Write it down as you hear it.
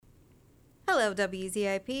Hello,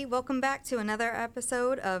 WZIP. Welcome back to another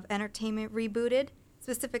episode of Entertainment Rebooted,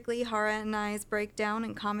 specifically Hawraa and I's breakdown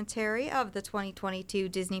and commentary of the 2022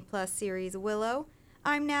 Disney Plus series Willow.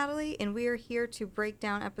 I'm Natalie, and we are here to break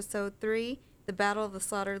down Episode 3, The Battle of the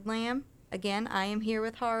Slaughtered Lamb. Again, I am here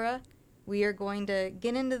with Hawraa. We are going to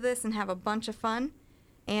get into this and have a bunch of fun,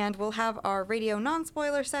 and we'll have our radio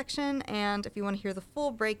non-spoiler section, and if you want to hear the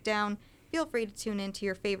full breakdown, feel free to tune into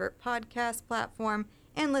your favorite podcast platform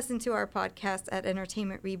and listen to our podcast at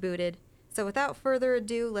Entertainment Rebooted. So without further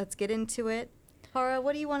ado, let's get into it. Hawraa,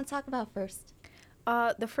 what do you want to talk about first?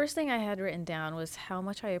 The first thing I had written down was how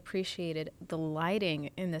much I appreciated the lighting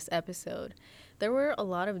in this episode. There were a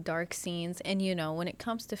lot of dark scenes, and you know, when it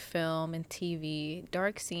comes to film and TV,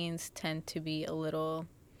 dark scenes tend to be a little...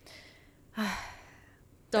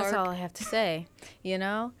 That's all I have to say, you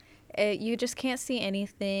know? You just can't see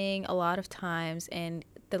anything a lot of times, and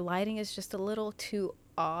the lighting is just a little too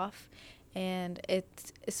off, and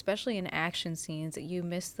it's especially in action scenes that you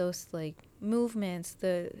miss those like movements,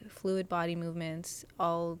 the fluid body movements,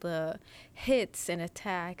 all the hits and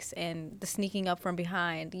attacks and the sneaking up from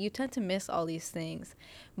behind. You tend to miss all these things.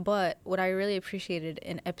 But what I really appreciated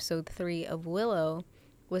in episode 3 of Willow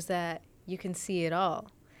was that you can see it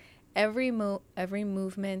all. Every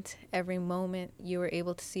movement, every moment, you were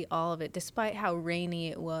able to see all of it, despite how rainy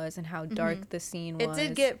it was and how dark the scene was. It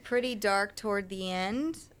did get pretty dark toward the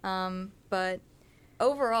end, but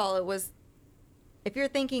overall it was, if you're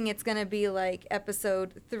thinking it's going to be like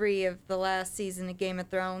episode 3 of the last season of Game of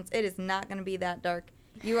Thrones, it is not going to be that dark.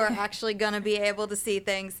 You are actually going to be able to see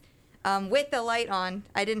things with the light on.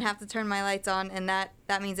 I didn't have to turn my lights on, and that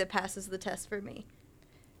means it passes the test for me.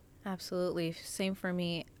 Absolutely. Same for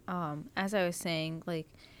me. As I was saying, like,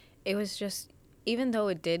 it was just, even though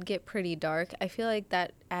it did get pretty dark, I feel like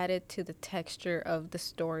that added to the texture of the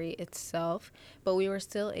story itself, but we were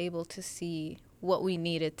still able to see what we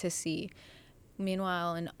needed to see.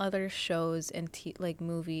 Meanwhile, in other shows and like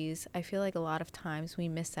movies, I feel like a lot of times we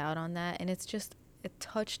miss out on that, and it's just a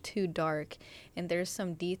touch too dark, and there's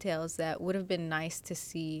some details that would have been nice to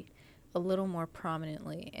see a little more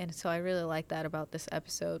prominently, and so I really like that about this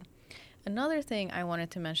episode. Another thing I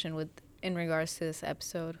wanted to mention in regards to this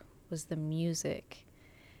episode was the music.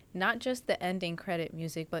 Not just the ending credit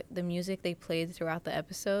music, but the music they played throughout the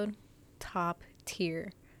episode, top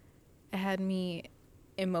tier. It had me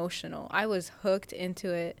emotional. I was hooked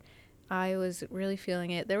into it. I was really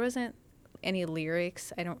feeling it. There wasn't any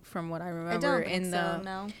lyrics, from what I remember,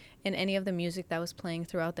 in any of the music that was playing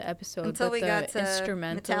throughout the episode. Until we got to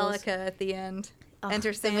Metallica at the end.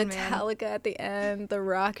 Enter Sandman. The Metallica at the end, the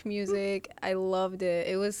rock music. I loved it.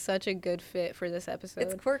 It was such a good fit for this episode.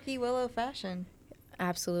 It's quirky Willow fashion.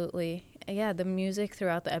 Absolutely. Yeah, the music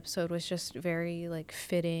throughout the episode was just very like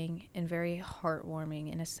fitting and very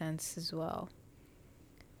heartwarming in a sense as well.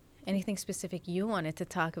 Anything specific you wanted to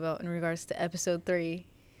talk about in regards to episode 3?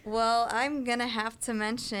 Well, I'm going to have to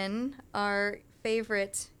mention our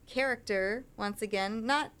favorite character once again.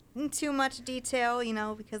 Not in too much detail, you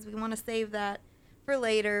know, because we want to save that for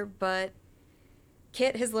later, but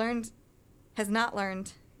Kit has not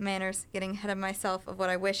learned manners, getting ahead of myself of what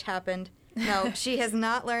I wish happened. No, she has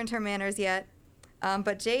not learned her manners yet,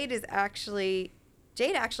 but Jade actually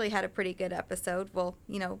had a pretty good episode. Well,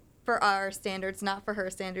 you know, for our standards, not for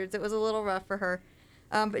her standards. It was a little rough for her,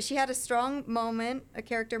 but she had a strong moment, a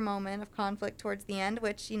character moment of conflict towards the end,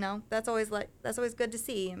 which, you know, that's always good to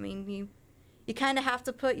see. I mean, you kind of have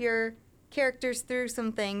to put your characters through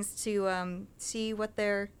some things to see what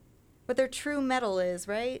their true mettle is,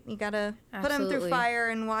 right? You gotta put them through fire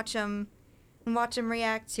and watch them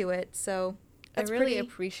react to it. So I really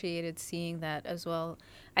appreciated seeing that as well.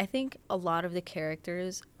 I think a lot of the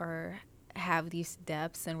characters have these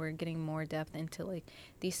depths, and we're getting more depth into like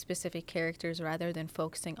these specific characters rather than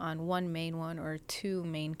focusing on one main one or two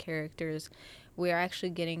main characters. We are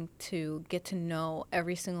actually getting to get to know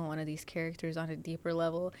every single one of these characters on a deeper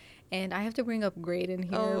level. And I have to bring up Graydon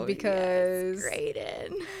here because... Yes,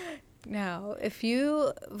 Graydon. Now, if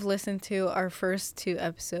you've listened to our first 2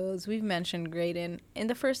 episodes, we've mentioned Graydon. In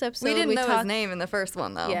the first episode, we didn't know his name in the first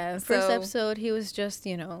one, though. Yeah, first episode, he was just,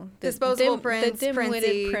 you know... Disposable Prince, the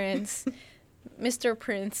dim-witted Prince, Mr.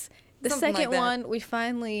 Prince. The Something second like one, we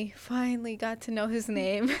finally got to know his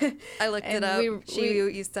name. I looked it up.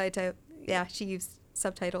 She used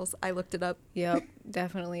subtitles. I looked it up. Yep,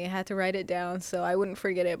 definitely. I had to write it down so I wouldn't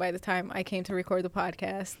forget it by the time I came to record the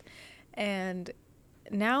podcast. And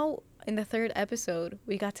now in the 3rd episode,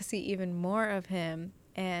 we got to see even more of him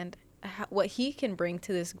and what he can bring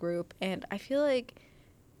to this group. And I feel like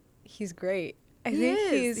he's great. I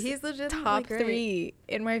think he's legitimately top great. 3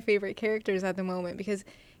 in my favorite characters at the moment because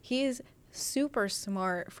he is super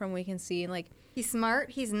smart from we can see. And, like, he's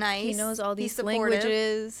smart. He's nice. He knows all these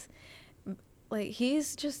languages. Like,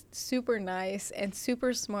 he's just super nice and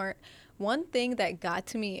super smart. One thing that got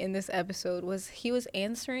to me in this episode was he was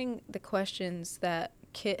answering the questions that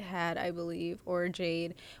Kit had, I believe, or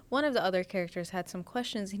Jade. One of the other characters had some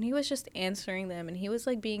questions, and he was just answering them, and he was,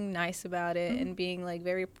 like, being nice about it and being, like,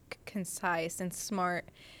 very concise and smart.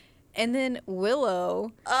 And then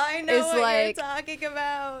Willow I know what you're talking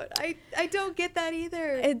about. I don't get that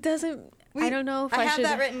either. It doesn't... I don't know if I have should...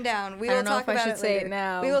 that written down. We will talk about it later. Say it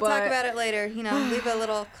now. We will talk about it later. You know, leave a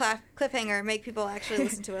little cliffhanger, make people actually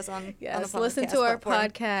listen to us on the podcast. Listen to our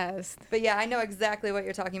podcast. But yeah, I know exactly what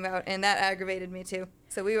you're talking about, and that aggravated me too.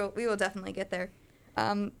 So we will definitely get there.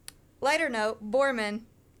 Lighter note, Borman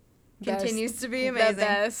continues to be amazing. The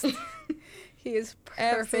best. He is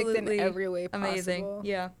perfect in every way possible. Amazing.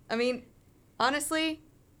 Yeah. I mean, honestly,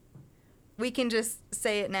 we can just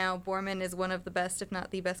say it now. Borman is one of the best, if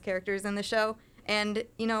not the best characters in the show. And,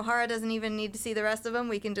 you know, Hawraa doesn't even need to see the rest of them.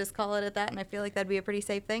 We can just call it at that, and I feel like that'd be a pretty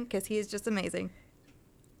safe thing because he is just amazing.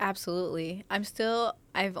 Absolutely.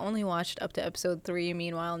 I've only watched up to episode 3.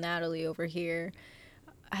 Meanwhile, Natalie over here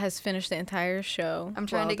has finished the entire show. I'm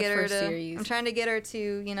trying to get her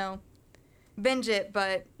to, you know, binge it,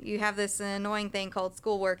 but you have this annoying thing called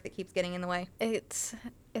schoolwork that keeps getting in the way. It's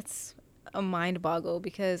a mind boggle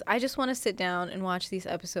because I just want to sit down and watch these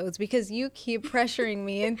episodes because you keep pressuring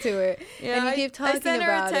me into it. Yeah, and you keep talking about it. I sent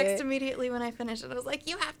her a text immediately when I finished it. I was like,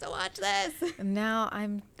 you have to watch this. And now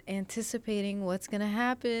I'm anticipating what's going to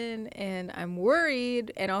happen, and I'm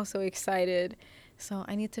worried and also excited. So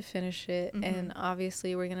I need to finish it. Mm-hmm. And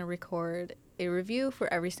obviously we're going to record a review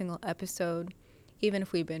for every single episode. Even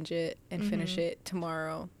if we binge it and finish it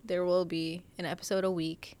tomorrow, there will be an episode a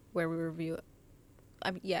week where we review.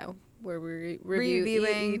 Where we're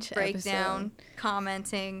reviewing each breakdown, episode.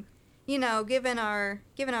 Commenting, you know, giving our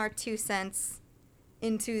 2 cents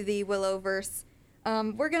into the Willowverse.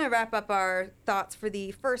 We're gonna wrap up our thoughts for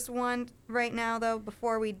the first one right now, though.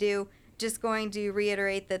 Before we do, just going to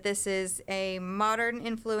reiterate that this is a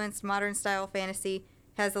modern-influenced, modern-style fantasy.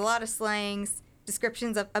 Has a lot of slangs.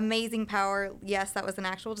 Descriptions of amazing power. Yes, that was an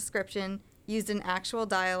actual description. Used in actual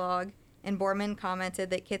dialogue. And Borman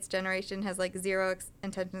commented that Kit's generation has like 0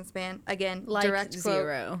 attention span. Again, like direct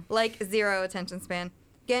 0. Quote, like 0 attention span.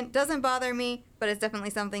 Again, doesn't bother me, but it's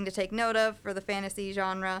definitely something to take note of for the fantasy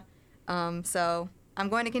genre. So I'm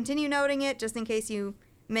going to continue noting it just in case you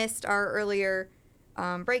missed our earlier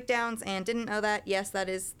breakdowns and didn't know that. Yes, that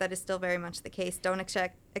is still very much the case. Don't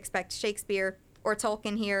expect Shakespeare or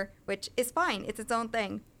Tolkien here, which is fine. It's its own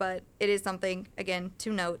thing, but it is something, again,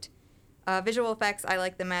 to note. Visual effects, I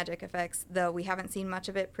like the magic effects, though we haven't seen much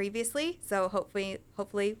of it previously, so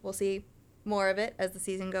hopefully we'll see more of it as the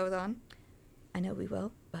season goes on. I know we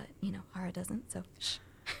will, but, you know, Hawraa doesn't, so shh.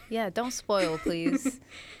 Yeah, don't spoil, please.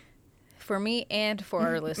 For me and for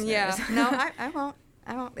our listeners. Yeah, no, I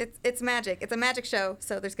won't. It's magic. It's a magic show,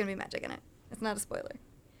 so there's going to be magic in it. It's not a spoiler.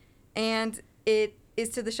 And it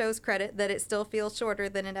is to the show's credit that it still feels shorter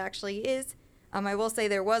than it actually is. I will say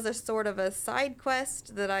there was a sort of a side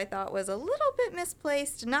quest that I thought was a little bit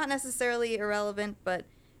misplaced, not necessarily irrelevant, but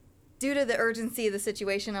due to the urgency of the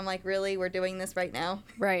situation, I'm like, really? We're doing this right now?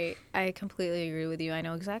 Right. I completely agree with you. I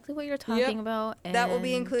know exactly what you're talking about. And that will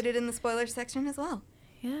be included in the spoiler section as well.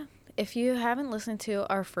 Yeah. If you haven't listened to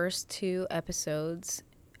our first 2 episodes,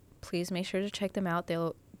 please make sure to check them out.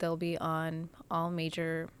 They'll be on all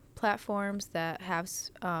major platforms that have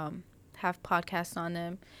podcasts on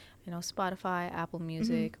them. You know, Spotify, Apple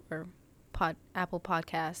Music, or Apple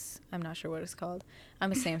Podcasts. I'm not sure what it's called.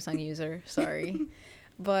 I'm a Samsung user. Sorry.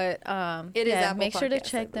 But it is Apple make sure to Podcasts,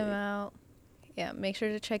 check them out. Yeah, make sure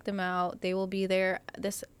to check them out. They will be there.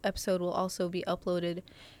 This episode will also be uploaded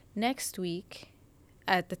next week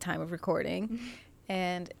at the time of recording.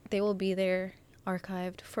 And they will be there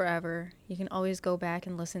archived forever. You can always go back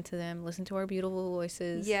and listen to them, listen to our beautiful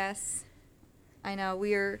voices. Yes. I know.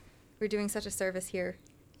 We're doing such a service here.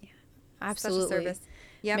 Absolutely. Such a service.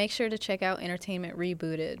 Yep. Make sure to check out Entertainment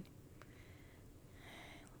Rebooted.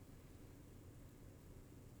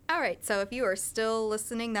 All right. So if you are still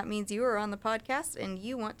listening, that means you are on the podcast and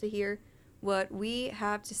you want to hear what we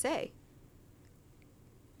have to say.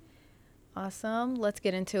 Awesome. Let's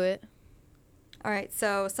get into it. All right.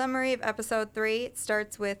 So summary of episode 3. It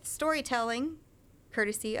starts with storytelling,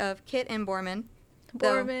 courtesy of Kit and Borman.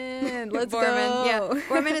 Let's go. Yeah.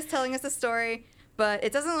 Borman is telling us a story. But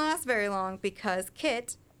it doesn't last very long because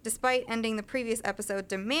Kit, despite ending the previous episode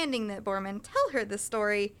demanding that Borman tell her the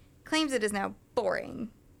story, claims it is now boring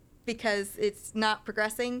because it's not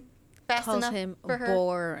progressing fast calls enough him for her.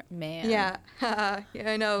 Boar Man. Yeah. Yeah,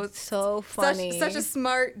 I know. So funny. Such a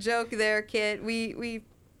smart joke there, Kit. We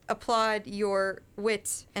applaud your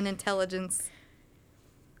wit and intelligence.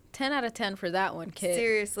 10 out of 10 for that one, Kit.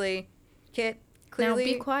 Seriously. Kit, clearly...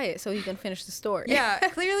 Now be quiet so you can finish the story. Yeah,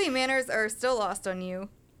 clearly manners are still lost on you,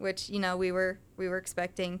 which, we were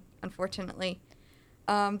expecting, unfortunately.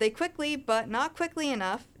 They quickly, but not quickly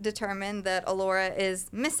enough, determine that Allura is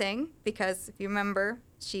missing because, if you remember,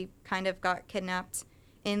 she kind of got kidnapped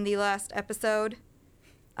in the last episode.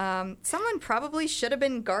 Someone probably should have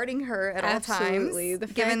been guarding her at all times,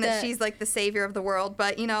 given that she's like the savior of the world,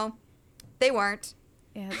 but, they weren't.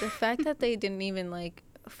 Yeah, the fact that they didn't even,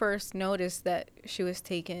 first notice that she was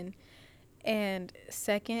taken, and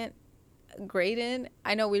second, Graydon,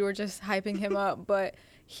 I know we were just hyping him up, but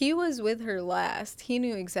he was with her last. He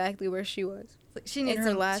knew exactly where she was. She needs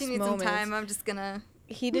some time. I'm just gonna...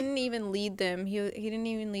 He didn't even lead them. He didn't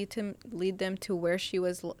even lead them to where she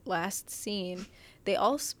was last seen. They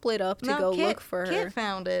all split up to look for her. Kit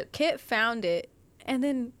found it. Kit found it, and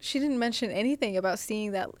then she didn't mention anything about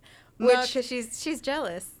seeing that. No, because she's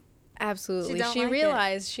jealous. Absolutely. She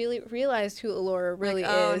realized who Allura really is.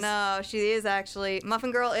 Oh, no. She is actually...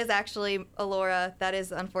 Muffin Girl is actually Allura. That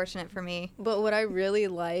is unfortunate for me. But what I really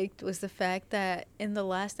liked was the fact that in the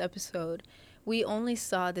last episode, we only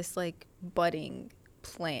saw this, budding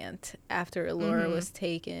plant after Allura was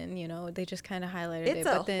taken. They just kind of highlighted it. It's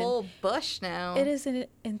a whole bush now. It is an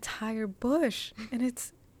entire bush. And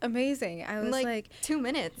it's amazing. I was 2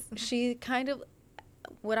 minutes. She kind of...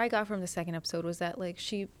 What I got from the second episode was that,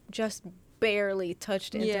 she just barely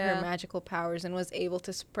touched into her magical powers and was able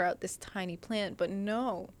to sprout this tiny plant. But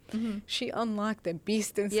no, she unlocked the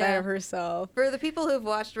beast inside of herself. For the people who've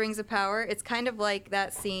watched Rings of Power, it's kind of like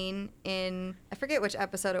that scene in, I forget which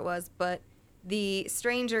episode it was, but the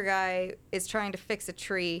stranger guy is trying to fix a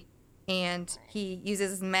tree, and he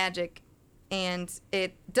uses his magic, and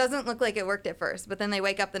it doesn't look like it worked at first. But then they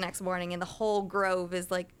wake up the next morning, and the whole grove is,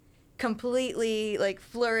 completely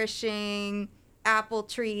flourishing, apple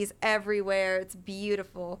trees everywhere. It's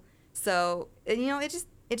beautiful. So it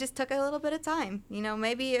just took a little bit of time.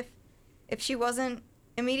 Maybe if she wasn't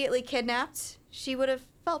immediately kidnapped, she would have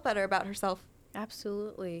felt better about herself.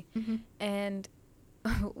 Absolutely. And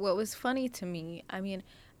what was funny to me,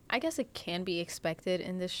 I guess it can be expected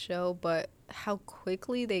in this show, but how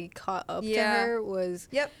quickly they caught up to her was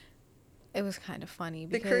it was kind of funny.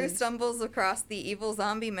 The crew stumbles across the evil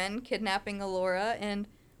zombie men kidnapping Allura, and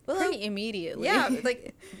pretty immediately. Yeah,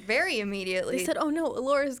 very immediately. They said, "Oh no,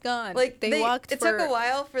 Allura's gone." They walked. It took a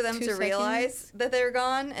while for them to realize that they were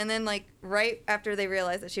gone, and then right after they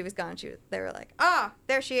realized that she was gone, they were like, "Ah,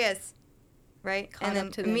 there she is," right? Caught and then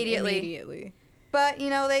up to immediately. But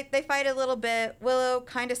they fight a little bit. Willow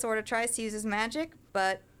kind of sort of tries to use his magic,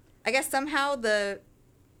 but I guess somehow the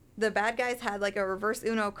bad guys had a reverse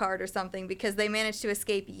Uno card or something because they managed to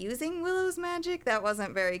escape using Willow's magic. That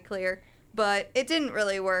wasn't very clear, but it didn't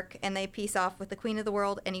really work, and they peace off with the Queen of the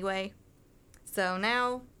World anyway. So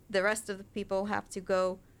now the rest of the people have to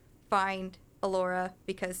go find Allura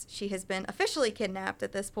because she has been officially kidnapped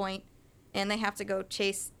at this point, and they have to go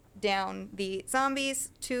chase down the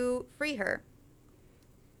zombies to free her.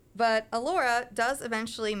 But Allura does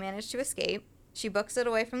eventually manage to escape. She books it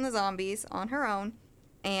away from the zombies on her own,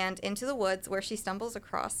 and into the woods where she stumbles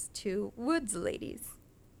across two woods ladies.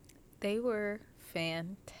 They were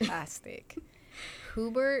fantastic.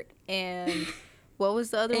 Hubert and what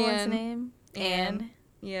was the other one's name? Anne.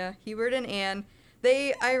 Yeah, Hubert and Anne.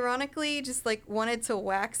 They ironically just wanted to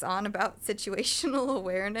wax on about situational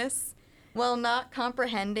awareness while not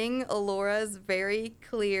comprehending Allura's very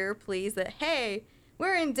clear pleas that, hey,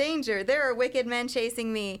 we're in danger. There are wicked men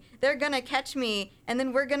chasing me. They're going to catch me, and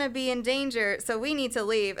then we're going to be in danger, so we need to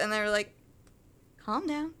leave. And they're like, calm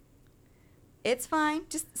down. It's fine.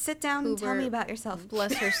 Just sit down and tell me about yourself.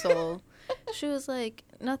 Bless her soul. She was like,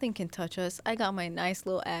 nothing can touch us. I got my nice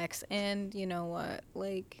little axe, and you know what?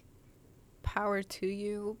 Power to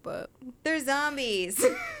you, but... They're zombies.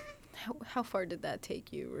 How far did that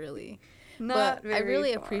take you, really? Not very I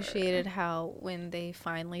really far. Appreciated how when they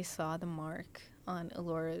finally saw the mark on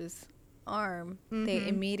Allura's arm, they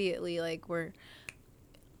immediately were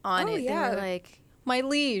on it. Yeah. They were like, my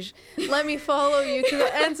liege, let me follow you to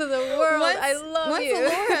the ends of the world. I love you.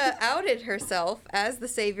 Once Allura outed herself as the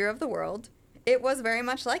savior of the world, it was very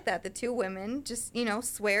much like that. The two women just,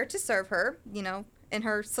 swear to serve her, in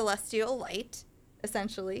her celestial light,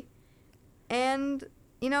 essentially. And,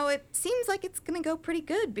 it seems like it's going to go pretty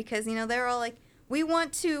good because, they're all like, we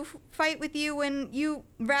want to fight with you when you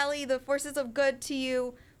rally the forces of good to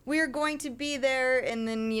you. We're going to be there. And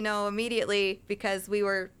then, immediately, because we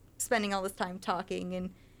were spending all this time talking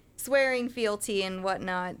and swearing fealty and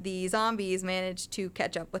whatnot, the zombies managed to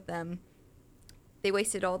catch up with them. They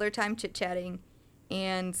wasted all their time chit-chatting,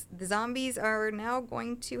 and the zombies are now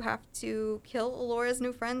going to have to kill Alora's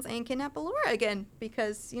new friends and kidnap Alora again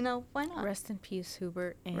because, why not? Rest in peace,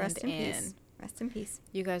 Hubert and Rest in Anne. peace. Rest in peace.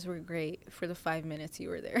 You guys were great for the 5 minutes you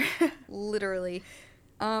were there. Literally.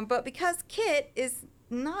 But because Kit is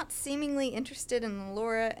not seemingly interested in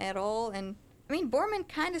Alora at all, and, Borman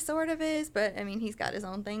kind of sort of is, but, he's got his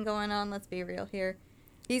own thing going on, let's be real here.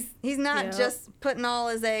 He's not just putting all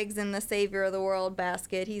his eggs in the savior of the world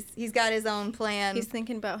basket. He's got his own plan. He's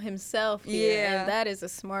thinking about himself here, and that is a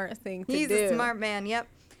smart thing to do. He's a smart man, yep.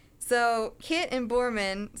 So Kit and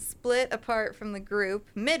Borman split apart from the group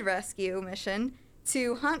mid-rescue mission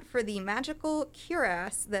to hunt for the magical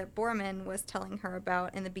cuirass that Borman was telling her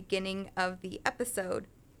about in the beginning of the episode.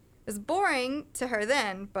 It was boring to her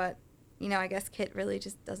then, but, I guess Kit really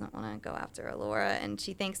just doesn't want to go after Alora, and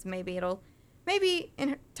she thinks to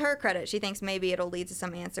her credit, she thinks maybe it'll lead to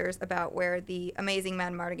some answers about where the amazing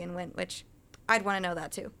Mad Mardigan went, which I'd want to know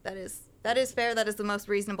that too. That is fair. That is the most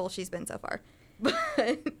reasonable she's been so far.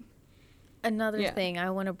 But another thing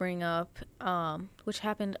I want to bring up, which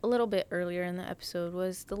happened a little bit earlier in the episode,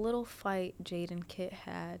 was the little fight Jade and Kit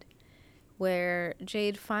had, where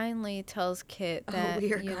Jade finally tells Kit that,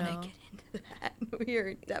 we are gonna get into that. We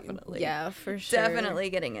are definitely, for sure, definitely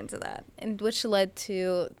getting into that, and which led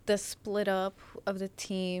to the split up of the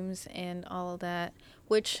teams and all of that,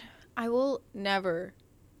 which I will never,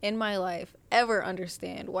 in my life, ever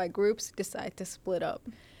understand why groups decide to split up.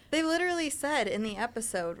 They literally said in the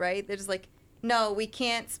episode, right? They're just like, no, we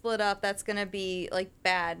can't split up. That's gonna be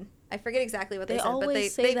bad. I forget exactly what they said, but they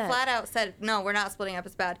flat out said, no, we're not splitting up.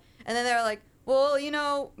 It's bad. And then they're like, well,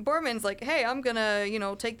 Borman's like, hey, I'm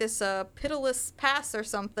gonna, take this pitiless pass or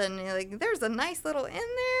something. And there's a nice little inn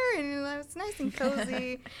there, and it's nice and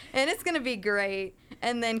cozy, and it's gonna be great.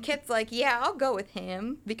 And then Kit's like, yeah, I'll go with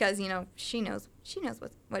him because she knows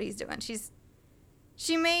what he's doing.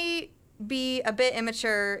 She may be a bit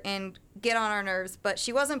immature and get on our nerves, but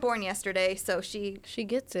she wasn't born yesterday, so she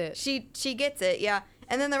gets it. She gets it, yeah.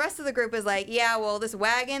 And then the rest of the group is like, yeah, well, this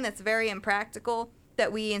wagon that's very impractical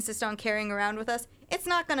that we insist on carrying around with us, it's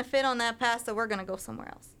not going to fit on that pass, so we're going to go somewhere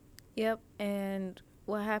else. Yep, and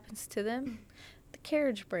what happens to them? The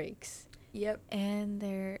carriage breaks. Yep. And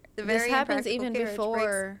this happens even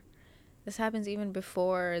before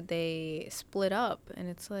they split up, and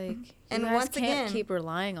it's like, and you guys once can't again, keep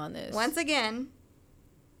relying on this. Once again,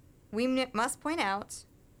 we must point out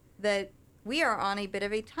that we are on a bit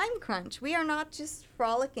of a time crunch. We are not just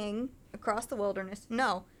frolicking across the wilderness.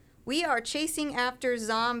 No, we are chasing after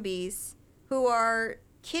zombies who are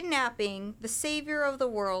kidnapping the savior of the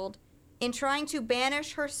world and trying to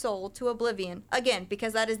banish her soul to oblivion. Again,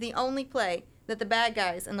 because that is the only play that the bad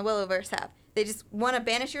guys in the Willowverse have. They just want to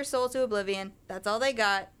banish your soul to oblivion. That's all they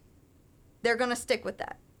got. They're going to stick with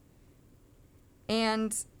that.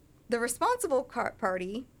 And the responsible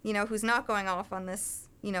party, who's not going off on this,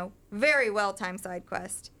 very well-timed side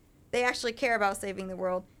quest, they actually care about saving the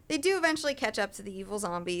world. They do eventually catch up to the evil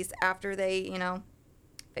zombies after they,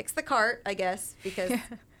 fix the cart, I guess, because,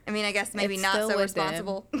 I guess maybe it's not so with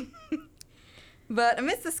responsible. But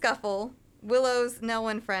amidst the scuffle, Willow's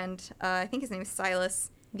Nelwyn friend, I think his name is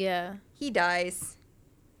Silas. Yeah. He dies,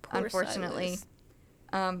 Poor unfortunately.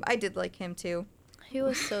 Silas. I did like him, too. He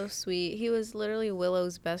was so sweet. He was literally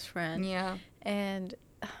Willow's best friend. Yeah. And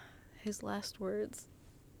his last words,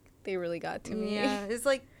 they really got to me. Yeah. It's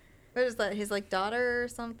like, what is that, his, daughter or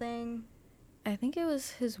something? I think it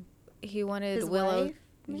was he wanted his Willow. Wife,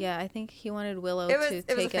 yeah, I think he wanted Willow to take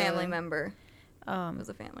it was a family member. It was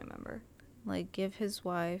a family member. Give his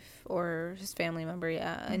wife or his family member,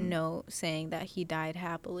 a note saying that he died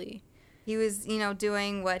happily. He was,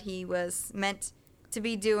 doing what he was meant to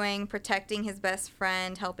be doing, protecting his best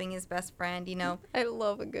friend, helping his best friend, I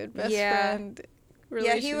love a good best friend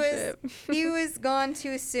relationship. Yeah, he was gone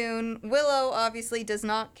too soon. Willow obviously does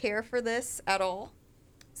not care for this at all.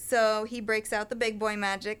 So he breaks out the big boy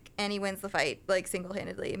magic and he wins the fight,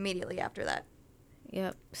 single-handedly, immediately after that.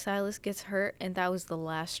 Yep. Silas gets hurt, and that was the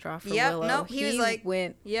last straw for Yep, Willow. nope, he was like,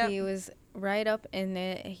 went. Yep. He was right up in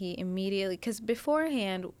it. He immediately, because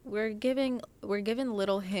beforehand we're given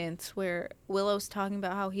little hints where Willow's talking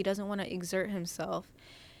about how he doesn't want to exert himself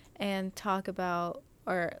and talk about,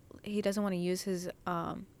 or he doesn't want to use his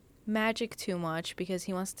magic too much because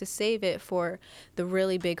he wants to save it for the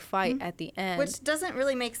really big fight at the end. Which doesn't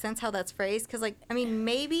really make sense how that's phrased, because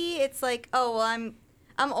maybe it's oh, well,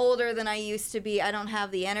 I'm older than I used to be. I don't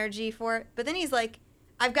have the energy for it. But then he's like,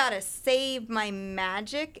 I've got to save my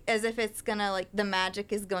magic as if it's gonna, like, the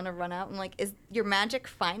magic is gonna run out. I'm like, is your magic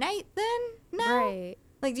finite then now? Right.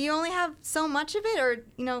 Like, do you only have so much of it? Or,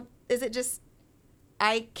 you know, is it just,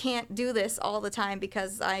 I can't do this all the time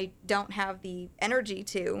because I don't have the energy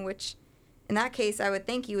to, which in that case, I would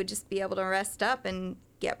think you would just be able to rest up and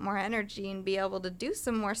get more energy and be able to do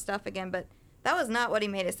some more stuff again. But that was not what he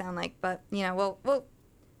made it sound like. But, you know,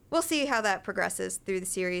 we'll see how that progresses through the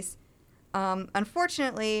series.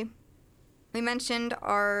 Unfortunately, we mentioned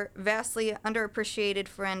our vastly underappreciated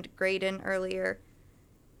friend Graydon earlier.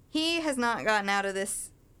 He has not gotten out of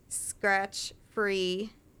this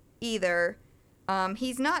scratch-free either.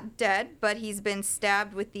 He's not dead, but he's been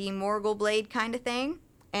stabbed with the Morgul blade kind of thing,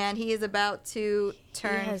 and he is about to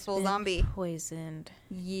turn full zombie. Poisoned.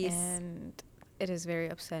 Yes. And it is very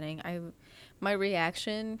upsetting. My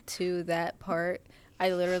reaction to that part,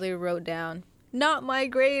 I literally wrote down, "Not my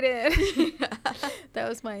Graydon." That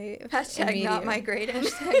was my Hashtag not my Graydon.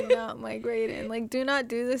 Hashtag not my Graydon. Like, do not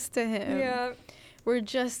do this to him. Yeah. We're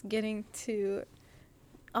just getting to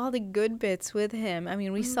all the good bits with him. I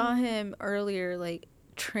mean, we saw him earlier, like,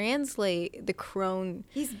 translate the crone.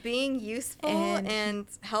 He's being useful and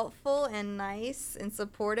helpful and nice and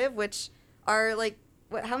supportive, which are, like,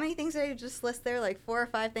 how many things did I just list there? Like 4 or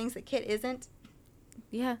 5 things that Kit isn't?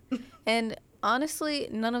 Yeah. And honestly,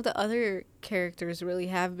 none of the other characters really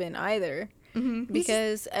have been either. Mm-hmm.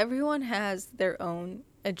 Because everyone has their own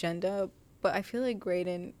agenda, but I feel like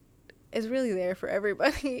Graydon is really there for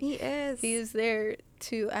everybody. He is. He is there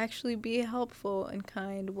to actually be helpful and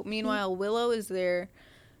kind. Meanwhile, Willow is there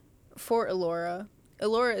for Elora.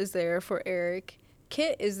 Elora is there for Eric.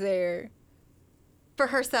 Kit is there for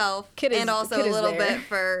herself. And also a little bit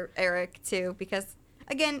for Eric, too. Because,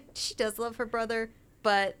 again, she does love her brother,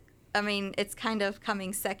 but, I mean, it's kind of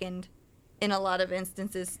coming second in a lot of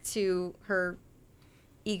instances to her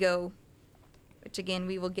ego, which, again,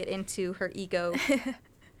 we will get into her ego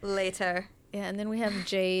later. Yeah, and then we have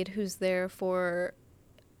Jade, who's there for,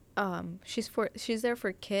 she's there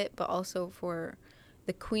for Kit, but also for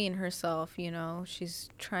the queen herself. You know, she's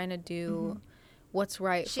trying to do what's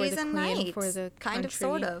right for the queen, knight, for the kind country. of,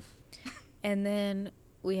 sort of. And then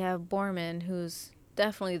we have Borman, who's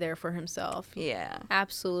definitely there for himself. Yeah,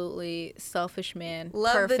 absolutely selfish man.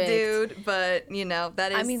 Love perfect. The dude, but you know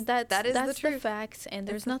that is. I mean, that's the truth. The facts, and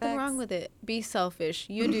there's nothing wrong with it. Be selfish.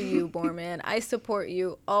 You do you, Borman. I support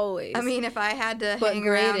you always. I mean, if I had to hang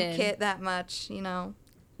around Kit that much, you know,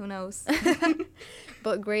 who knows?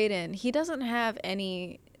 But Graydon, he doesn't have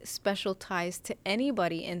any special ties to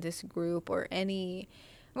anybody in this group or any.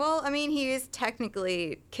 Well, I mean, he is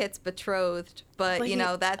technically Kit's betrothed, but you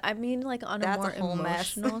know that. I mean, like on a more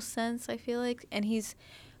emotional sense, I feel like, and he's,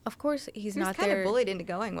 of course, he's not there. He was kind of bullied into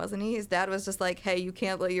going, wasn't he? His dad was just like, "Hey, you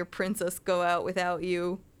can't let your princess go out without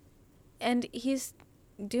you." And he's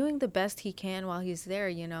doing the best he can while he's there,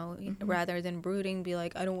 you know, rather than brooding, be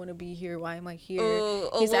like, "I don't want to be here. Why am I here?"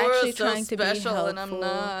 He's actually trying to be helpful. And I'm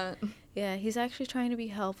not. Yeah, he's actually trying to be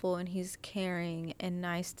helpful, and he's caring and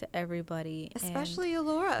nice to everybody. Especially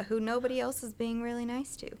Elora, who nobody else is being really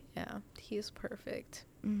nice to. Yeah, he's perfect.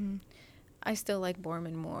 Mm-hmm. I still like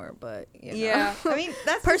Borman more, but, you know. Yeah, I mean,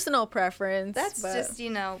 that's personal preference. That's just, you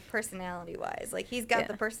know, personality-wise. Like, he's got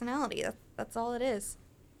the personality. That's all it is.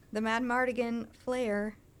 The Mad Mardigan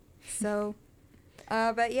flair. So,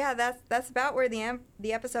 but yeah, that's about where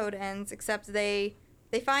the episode ends, except they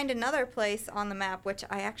find another place on the map, which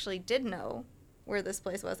I actually did know where this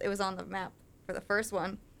place was. It was on the map for the first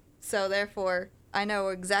one. So, therefore, I know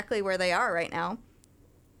exactly where they are right now.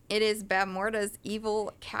 It is Bab Morda's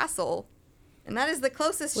evil castle. And that is the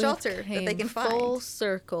closest shelter that they can find. Full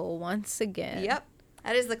circle once again. Yep.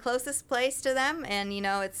 That is the closest place to them. And, you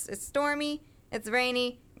know, it's stormy, it's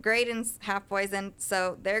rainy, Graydon's half poisoned.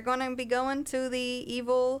 So, they're going to be going to the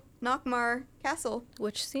evil Nockmaar castle.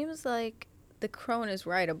 Which seems like the crone is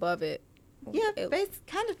right above it. Yeah, it's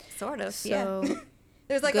kind of, sort of, so yeah.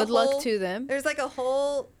 There's like good luck to them. There's like a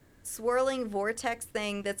whole swirling vortex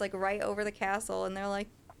thing that's like right over the castle, and they're like,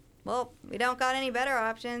 well, we don't got any better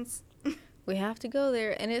options. We have to go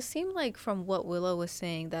there. And it seemed like from what Willow was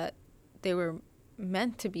saying that they were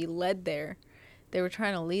meant to be led there. They were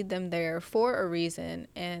trying to lead them there for a reason,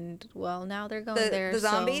 and, well, now they're going there. The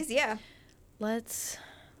zombies, so yeah. Let's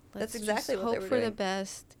that's exactly just what hope for the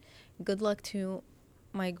best. Good luck to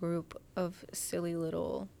my group of silly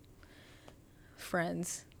little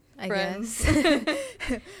friends, I guess.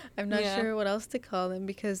 I'm not sure what else to call them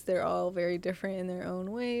because they're all very different in their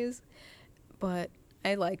own ways, but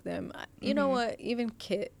I like them. You know what? Even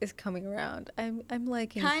Kit is coming around. I'm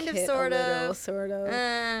liking kind Kit of, sort a little, of. sort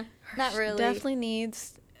of. Not really. Definitely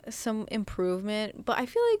needs some improvement, but I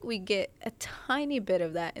feel like we get a tiny bit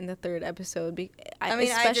of that in the third episode. I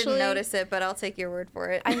mean, I didn't notice it, but I'll take your word for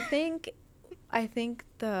it. I think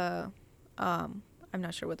the I'm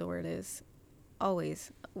not sure what the word is.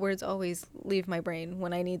 Words always leave my brain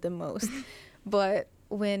when I need them most. But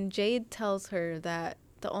when Jade tells her that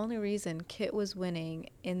the only reason Kit was winning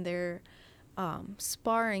in their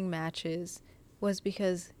sparring matches was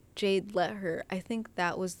because Jade let her, I think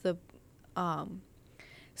that was the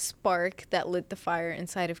spark that lit the fire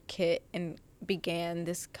inside of Kit and began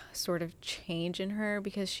this sort of change in her,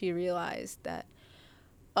 because she realized that,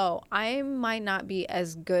 oh, I might not be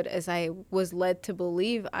as good as I was led to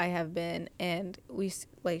believe I have been. And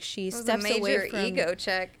she steps away from ego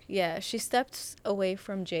check. Yeah, she steps away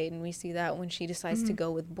from Jade, and we see that when she decides to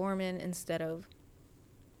go with Borman instead of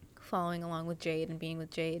following along with Jade and being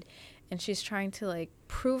with Jade. And she's trying to like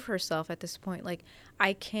prove herself at this point, like,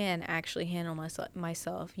 I can actually handle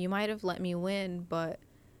myself. You might have let me win, but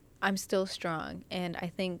I'm still strong. And I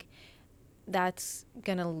think that's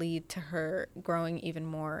gonna lead to her growing even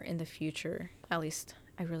more in the future. At least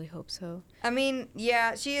I really hope so. I mean,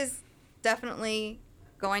 yeah, she is definitely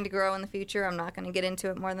going to grow in the future. I'm not going to get into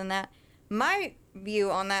it more than that. My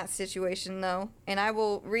view on that situation, though, and I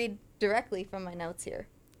will read directly from my notes here.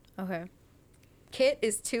 Okay. Kit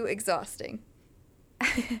is too exhausting.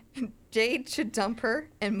 Jade should dump her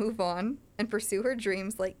and move on and pursue her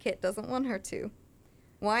dreams like Kit doesn't want her to.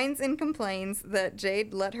 Whines and complains that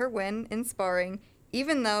Jade let her win in sparring,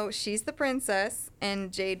 even though she's the princess,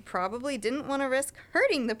 and Jade probably didn't want to risk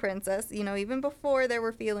hurting the princess, even before there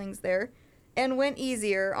were feelings there, and went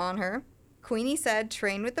easier on her. Queenie said,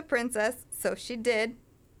 train with the princess, so she did.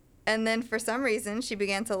 And then for some reason, she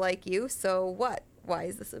began to like you, so what? Why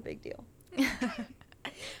is this a big deal?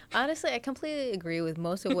 Honestly, I completely agree with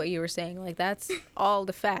most of what you were saying. Like, that's all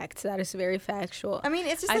the facts. That is very factual. I mean,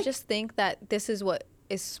 it's just I just think that this is what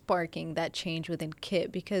is sparking that change within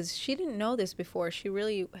Kit, because she didn't know this before. She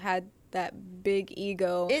really had that big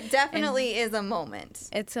ego. It definitely is a moment.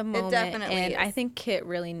 It's a moment. It definitely is. I think Kit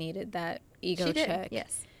really needed that ego check.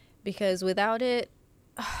 Yes. Because without it,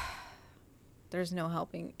 there's no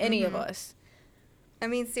helping any of us. I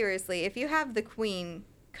mean, seriously, if you have the queen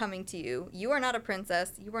coming to you, you are not a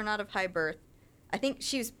princess, you are not of high birth. I think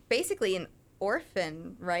she's basically an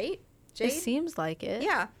orphan, right, Jade? It seems like it.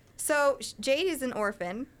 Yeah. So Jade is an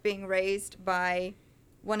orphan being raised by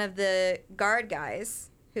one of the guard guys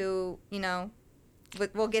who,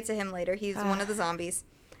 we'll get to him later. He's one of the zombies.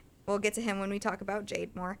 We'll get to him when we talk about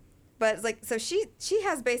Jade more. But it's like, so she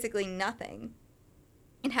has basically nothing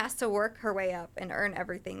and has to work her way up and earn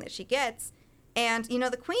everything that she gets. And,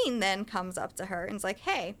 the queen then comes up to her and is like,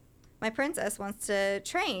 hey, my princess wants to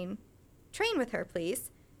train with her, please.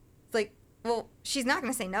 It's like, well, she's not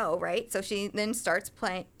going to say no, right? So she then starts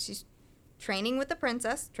playing. She's training with the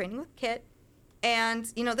princess, training with Kit. And,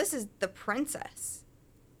 this is the princess.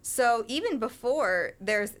 So even before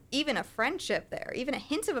there's even a friendship there, even a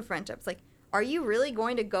hint of a friendship, it's like, are you really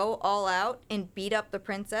going to go all out and beat up the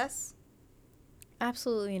princess?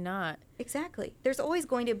 Absolutely not. Exactly. There's always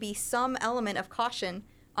going to be some element of caution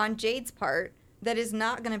on Jade's part that is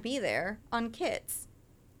not going to be there on Kit's.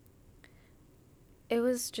 It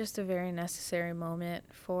was just a very necessary moment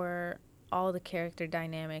for all the character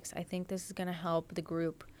dynamics. I think this is going to help the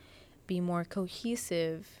group be more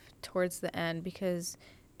cohesive towards the end, because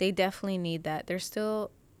they definitely need that. They're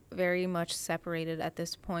still very much separated at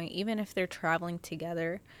this point. Even if they're traveling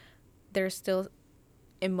together, they're still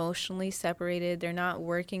emotionally separated. They're not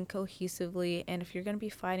working cohesively. And if you're going to be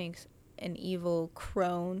fighting an evil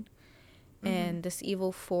crone and this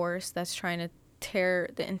evil force that's trying to tear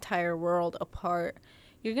the entire world apart,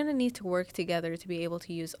 you're going to need to work together to be able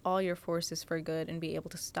to use all your forces for good and be able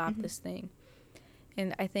to stop this thing.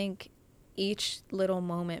 And I think each little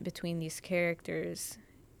moment between these characters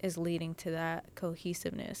is leading to that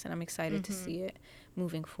cohesiveness, and I'm excited to see it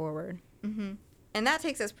moving forward. And that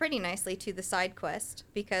takes us pretty nicely to the side quest,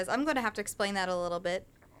 because I'm going to have to explain that a little bit,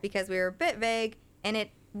 because we were a bit vague, and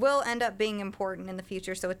it will end up being important in the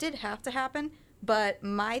future, so it did have to happen. But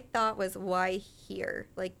my thought was, why here?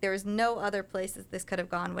 Like, there was no other places this could have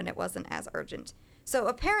gone when it wasn't as urgent. So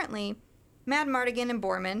apparently, Mad Mardigan and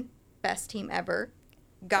Borman, best team ever,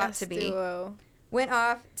 best duo. Went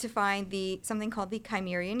off to find something called the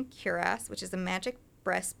Chimerian Cuirass, which is a magic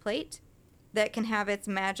breastplate that can have its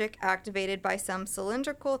magic activated by some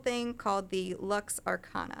cylindrical thing called the Lux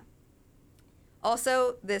Arcana.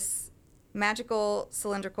 Also, this magical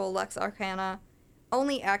cylindrical Lux Arcana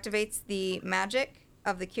only activates the magic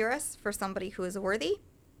of the cuirass for somebody who is worthy.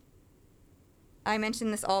 I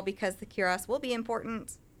mention this all because the cuirass will be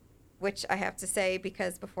important which I have to say,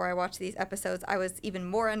 because before I watched these episodes, I was even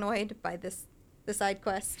more annoyed by the side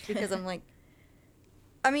quest, because I'm like,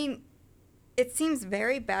 I mean, it seems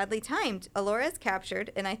very badly timed. Allura is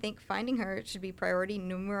captured, and I think finding her should be priority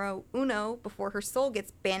numero uno before her soul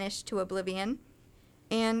gets banished to oblivion.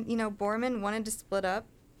 And, you know, Borman wanted to split up,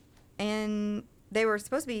 and they were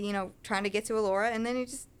supposed to be, you know, trying to get to Allura, and then you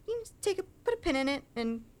just put a pin in it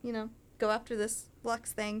and, you know, go after this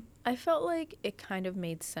Lux thing. I felt like it kind of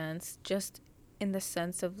made sense, just in the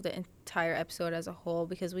sense of the entire episode as a whole,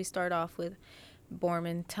 because we start off with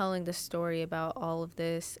Borman telling the story about all of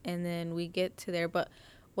this, and then we get to there. But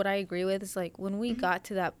what I agree with is, like, when we got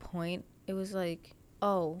to that point, it was like,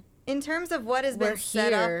 oh, in terms of what has been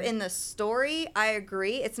set up in the story, I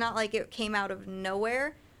agree. It's not like it came out of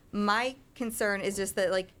nowhere. My concern is just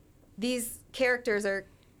that, like, these characters are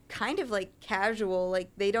kind of, like, casual.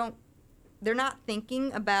 Like, they're not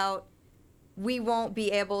thinking about, we won't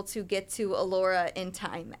be able to get to Allura in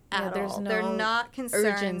time at all. No they're not concerned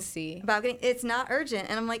urgency about getting, it's not urgent.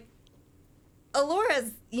 And I'm like,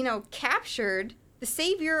 Allura's, you know, captured. The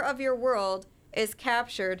savior of your world is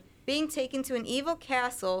captured, being taken to an evil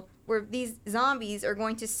castle where these zombies are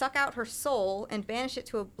going to suck out her soul and banish it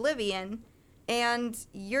to oblivion. And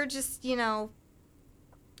you're just, you know,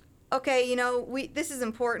 okay, you know, this is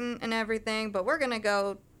important and everything, but we're going to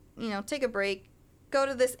go, you know, take a break, go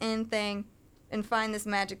to this inn thing, and find this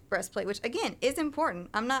magic breastplate, which, again, is important.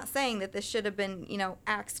 I'm not saying that this should have been, you know,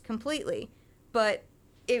 axed completely, but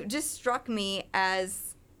it just struck me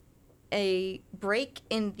as a break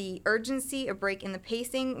in the urgency, a break in the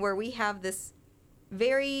pacing, where we have this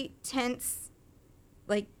very tense,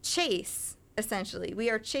 like, chase, essentially. We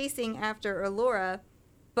are chasing after Allura,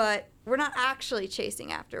 but we're not actually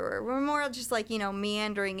chasing after her. We're more just, like, you know,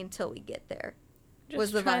 meandering until we get there. Just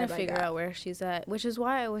was the trying vibe to I figure got. out where she's at, which is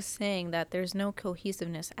why I was saying that there's no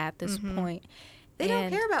cohesiveness at this point. They don't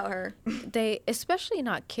care about her. They, especially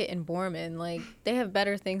not Kit and Borman, like, they have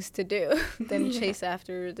better things to do than chase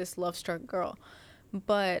after this love-struck girl.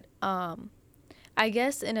 But I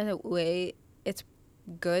guess in a way, it's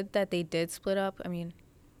good that they did split up. I mean,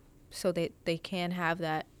 so they can have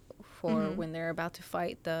that for when they're about to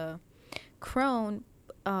fight the crone.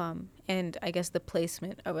 And I guess the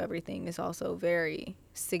placement of everything is also very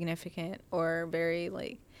significant, or very,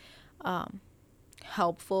 like,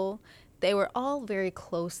 helpful. They were all very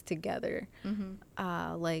close together.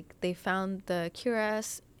 Like, they found the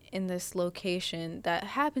cuirass in this location that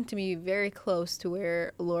happened to be very close to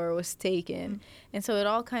where Laura was taken. And so it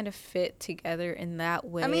all kind of fit together in that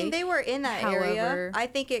way. I mean, they were in that area. I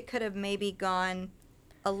think it could have maybe gone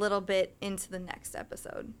a little bit into the next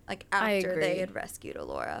episode, like after they had rescued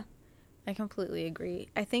Allura. I completely agree.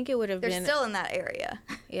 I think it would have been... They're still in that area.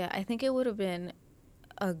 Yeah, I think it would have been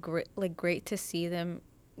great to see them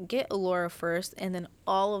get Allura first, and then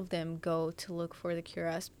all of them go to look for the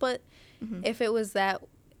cuirass. But if it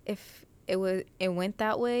went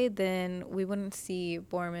that way, then we wouldn't see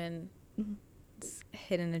Borman's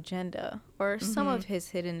hidden agenda, or some of his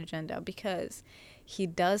hidden agenda, because he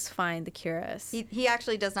does find the cuirass. He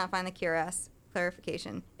actually does not find the cuirass.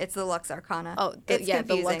 Clarification. It's the Lux Arcana. Oh, it's confusing.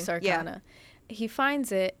 The Lux Arcana. Yeah. He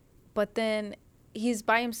finds it, but then he's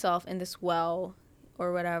by himself in this well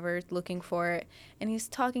or whatever, looking for it, and he's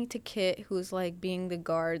talking to Kit, who's, like, being the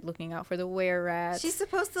guard, looking out for the were-rats. She's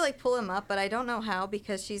supposed to, like, pull him up, but I don't know how,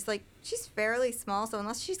 because she's fairly small, so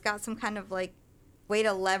unless she's got some kind of, like, way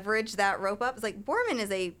to leverage that rope up, it's like, Borman is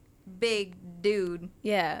a big dude.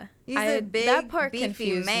 Yeah. He's a big, that part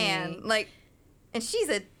beefy man. Me. Like, and she's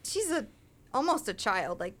almost a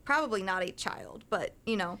child, like, probably not a child, but,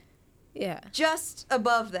 you know. Yeah. Just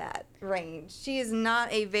above that range. She is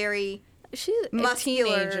not a very... She's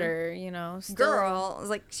muscular, a teenager, you know, still. Girl.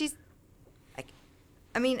 Like, she's, like,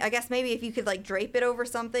 I mean, I guess maybe if you could, like, drape it over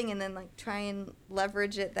something and then, like, try and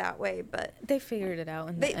leverage it that way, but... They figured it out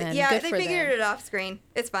in the end. Yeah, they figured it off screen.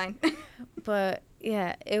 It's fine. But,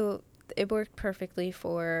 yeah, it worked perfectly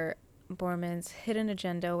for Borman's hidden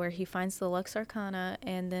agenda, where he finds the Lux Arcana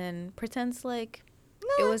and then pretends like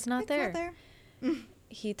it was not there.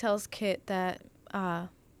 He tells Kit that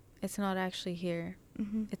it's not actually here.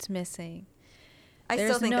 It's missing. I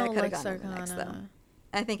still think that could have gone in the next, though.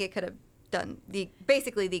 I think it could have done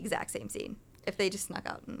basically the exact same scene if they just snuck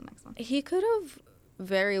out in the next one. He could have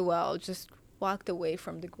very well just walked away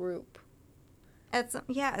from the group. At some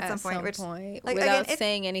point, like, without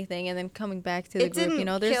saying anything, and then coming back to the group. You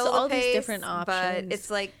know, there's all these different options. But it's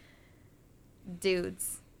like,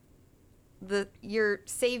 dudes, your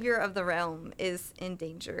savior of the realm is in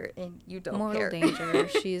danger and you don't Mortal care. danger.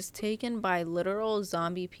 She is taken by literal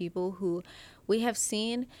zombie people who we have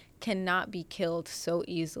seen cannot be killed so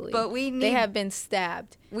easily. But they have been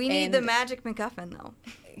stabbed. We need the magic MacGuffin, though.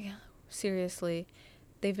 Yeah, seriously.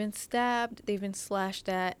 They've been stabbed, they've been slashed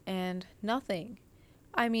at, and nothing.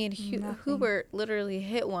 I mean, Hubert literally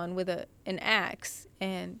hit one with an axe,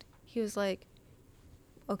 and he was like,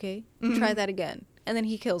 okay, try that again. And then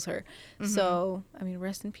he kills her. So, I mean,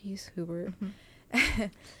 rest in peace, Hubert.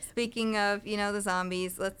 Speaking of, the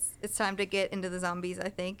zombies, it's time to get into the zombies, I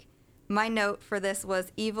think. My note for this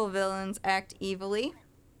was evil villains act evilly.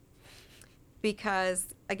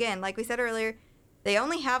 Because, again, like we said earlier, they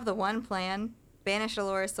only have the one plan, banish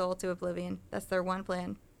Alora's soul to oblivion. That's their one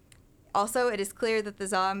plan. Also, it is clear that the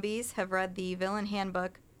zombies have read the villain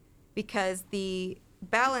handbook because the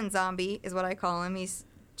Balin zombie is what I call him. He's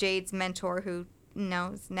Jade's mentor who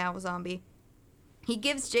is now a zombie. He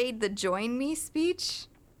gives Jade the join me speech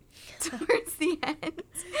towards the end,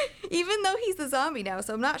 even though he's a zombie now.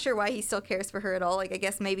 So I'm not sure why he still cares for her at all. Like, I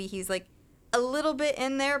guess maybe he's like a little bit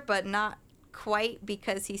in there, but not quite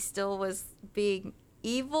because he still was being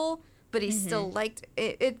evil, but he still liked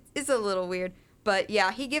it. It is a little weird. But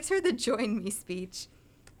yeah, he gives her the join me speech.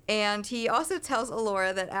 And he also tells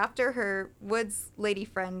Alora that after her woods lady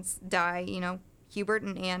friends die, Hubert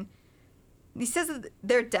and Anne, he says that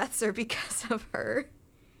their deaths are because of her.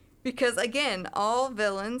 Because, again, all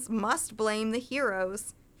villains must blame the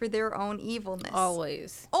heroes for their own evilness.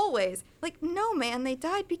 Always. Always. Like, no, man, they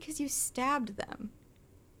died because you stabbed them.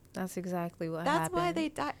 That's exactly what happened. That's why they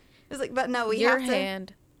died. It was like, but no, Your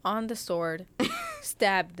hand on the sword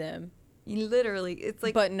stabbed them. Literally, it's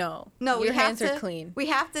like. But no, your hands are clean. We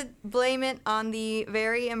have to blame it on the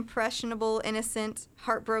very impressionable, innocent,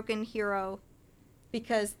 heartbroken hero,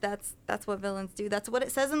 because that's what villains do. That's what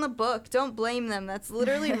it says in the book. Don't blame them. That's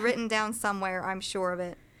literally written down somewhere. I'm sure of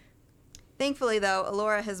it. Thankfully, though,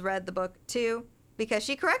 Alora has read the book too, because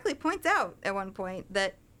she correctly points out at one point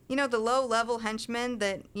that the low-level henchmen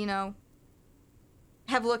that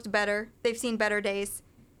have looked better. They've seen better days.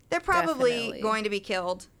 They're probably going to be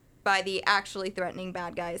killed by the actually threatening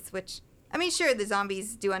bad guys, which, I mean, sure, the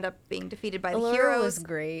zombies do end up being defeated by the heroes. Alora was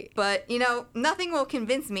great. But, nothing will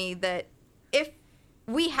convince me that if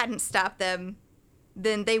we hadn't stopped them,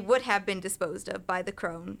 then they would have been disposed of by the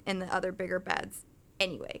crone and the other bigger bads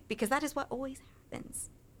anyway, because that is what always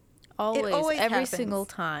happens. Always every single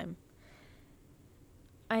time.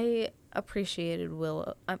 I appreciated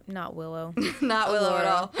Willow. Not Willow. Not Willow at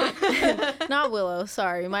all. Not Willow.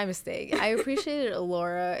 Sorry, my mistake. I appreciated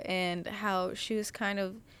Alora and how she was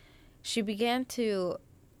she began to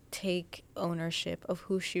take ownership of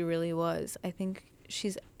who she really was. I think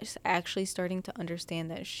she's actually starting to understand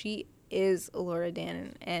that she is Alora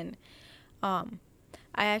Dannon. And I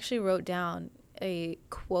actually wrote down a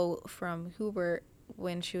quote from Hubert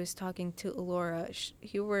when she was talking to Alora.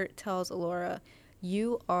 Hubert tells Alora,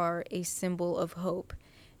 "You are a symbol of hope."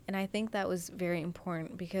 And I think that was very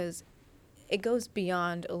important because it goes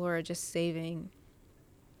beyond Alora just saving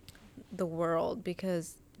the world,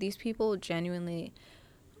 because these people genuinely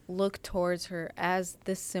look towards her as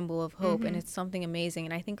this symbol of hope, and it's something amazing.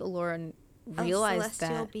 And I think Alora realized that.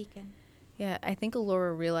 Celestial beacon. Yeah, I think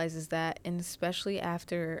Alora realizes that, and especially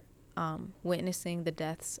after witnessing the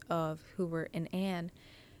deaths of Hubert and Anne,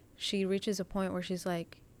 she reaches a point where she's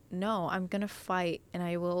like, no, I'm going to fight and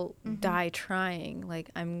I will die trying. Like,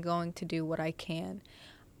 I'm going to do what I can,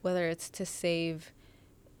 whether it's to save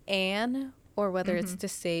Anne or whether it's to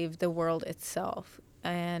save the world itself.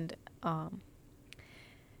 And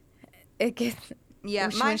it gets...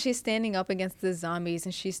 Yeah, when she's standing up against the zombies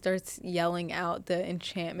and she starts yelling out the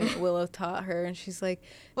enchantment Willow taught her, and she's like...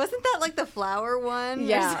 Wasn't that like the flower one?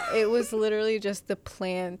 Yeah, it was literally just the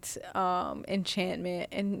plant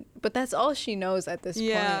enchantment, but that's all she knows at this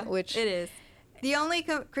point, which... it is. The only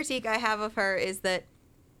critique I have of her is that,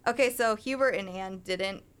 okay, so Hubert and Anne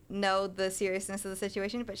didn't know the seriousness of the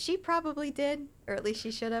situation, but she probably did, or at least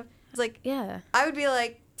she should have. It's like, yeah, I would be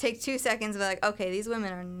like, take 2 seconds and be like, okay, these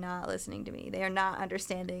women are not listening to me. They are not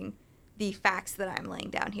understanding the facts that I'm laying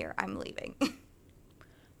down here. I'm leaving.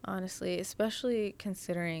 Honestly, especially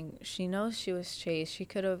considering she knows she was chased. She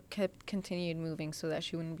could have continued moving so that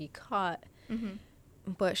she wouldn't be caught.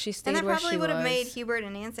 But she stayed where she was. And that probably would have made Hubert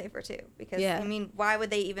and Anne safer too. Because, I mean, why would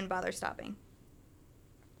they even bother stopping?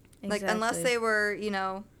 Exactly. Like, unless they were,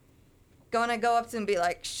 going to go up to him and be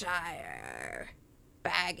like, Shire,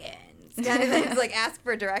 Baggins. Kind of things, like ask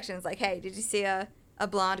for directions, like, hey, did you see a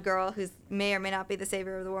blonde girl who may or may not be the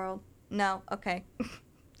savior of the world? No? Okay.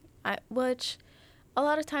 Which a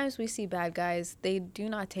lot of times we see bad guys, they do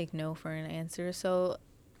not take no for an answer. So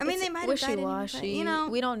I mean, they might have died anyway, but, wishy-washy.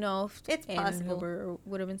 We don't know if it's possible. Hoover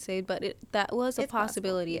would have been saved, but that was a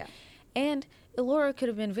possibility. Possible, yeah. And Elora could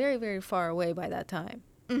have been very, very far away by that time.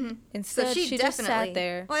 Mm-hmm. Instead, so she just sat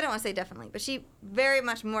there. Well, I don't want to say definitely, but she very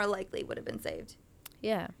much more likely would have been saved.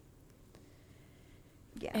 Yeah.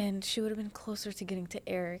 Yeah. And she would have been closer to getting to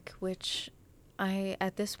Eric, which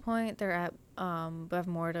at this point, they're at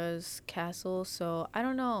Bavmorda's castle, so I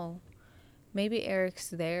don't know. Maybe Eric's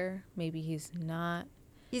there. Maybe he's not.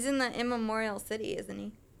 He's in the Immemorial City, isn't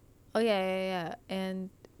he? Oh, yeah. And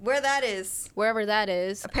where that is. Wherever that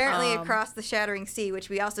is. Apparently across the Shattering Sea, which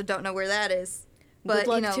we also don't know where that is. But,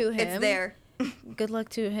 good luck to him. It's there. Good luck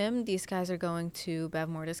to him. These guys are going to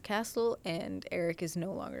Bavmorda's castle, and Eric is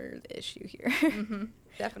no longer the issue here. Mm-hmm.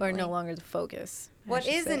 Definitely. Or no longer the focus. What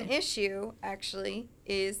is an issue, actually,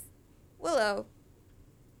 is Willow.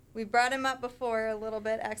 We brought him up before a little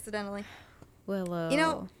bit accidentally. Willow. You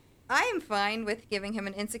know, I am fine with giving him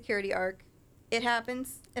an insecurity arc. It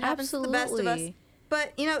happens. It happens to the best of us.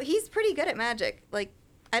 But, you know, he's pretty good at magic. Like,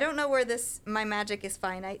 I don't know where this my magic is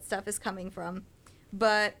finite stuff is coming from.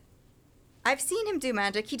 But I've seen him do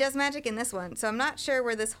magic. He does magic in this one. So I'm not sure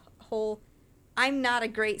where this whole I'm not a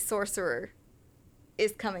great sorcerer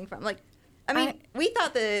is coming from. Like, I mean, we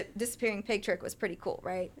thought the disappearing pig trick was pretty cool,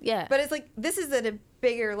 right? Yeah. But it's like, this is at a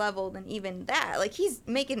bigger level than even that. Like, he's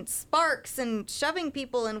making sparks and shoving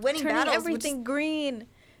people and winning turning battles. Everything green.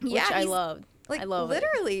 Which I loved. Like, I love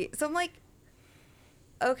literally. So I'm like,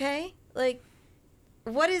 okay, like,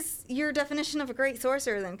 what is your definition of a great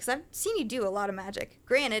sorcerer then? Because I've seen you do a lot of magic.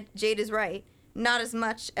 Granted, Jade is right. Not as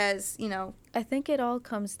much as, you know. I think it all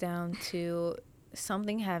comes down to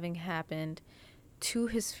something having happened to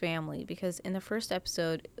his family, because in the first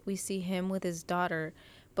episode we see him with his daughter,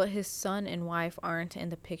 but his son and wife aren't in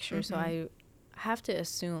the picture. Mm-hmm. So I have to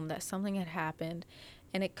assume that something had happened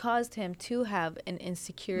and it caused him to have an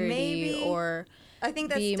insecurity. Maybe. Or I think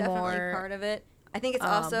that's definitely part of it. I think it's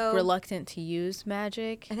also reluctant to use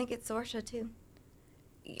magic. I think it's Sorsha too.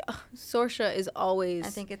 Yeah, Sorsha is always. I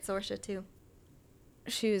think it's Sorsha too.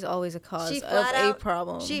 She was always a cause of a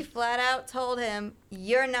problem. She flat out told him,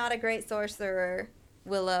 "You're not a great sorcerer,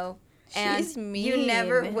 Willow, and she's mean. You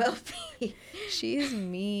never will be." She's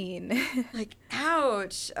mean. Like,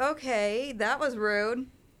 ouch. Okay, that was rude.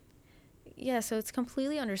 Yeah, so it's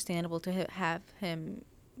completely understandable to have him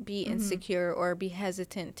be insecure or be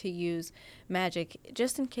hesitant to use magic,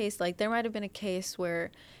 just in case. Like, there might have been a case where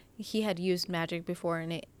he had used magic before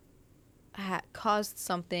and it caused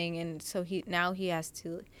something, and so he has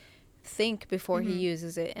to think before he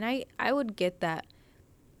uses it, and I would get that,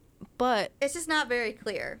 but it's just not very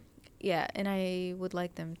clear. Yeah, and I would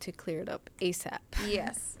like them to clear it up ASAP.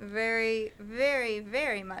 Yes, very, very,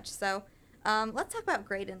 very much so. Let's talk about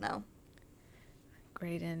Graydon, though.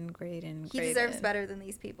 Graydon. He deserves better than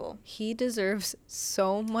these people. He deserves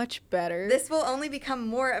so much better. This will only become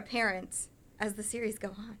more apparent as the series go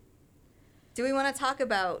on. Do we want to talk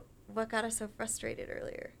about what got us so frustrated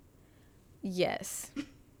earlier? Yes.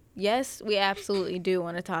 Yes, we absolutely do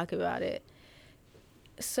want to talk about it.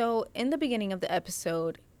 So, in the beginning of the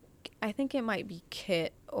episode, I think it might be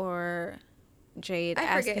Kit or Jade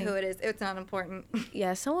I forget who it is. It's not important.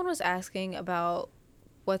 Yeah, someone was asking about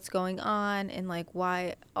what's going on and, like,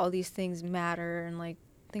 why all these things matter and, like,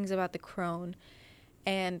 things about the crone.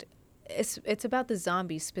 And it's about the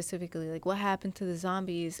zombies specifically, like what happened to the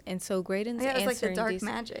zombies. And so Graydon's answering like the dark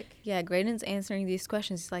magic. Yeah, Graydon's answering these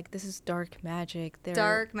questions. He's like, this is dark magic.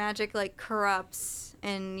 Dark magic, like, corrupts,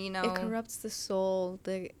 and, you know, it corrupts the soul,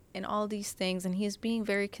 and all these things. And he's being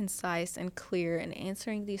very concise and clear and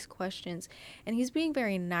answering these questions, and he's being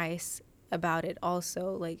very nice about it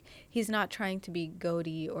also. Like, he's not trying to be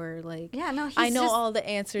goaty or like, yeah, no, I know all the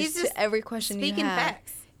answers to every question you have. Speaking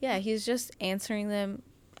facts. Yeah, he's just answering them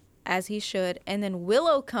as he should. And then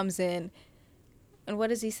Willow comes in, and what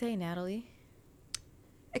does he say, Natalie?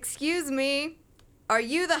 Excuse me, are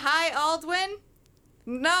you the High Aldwin?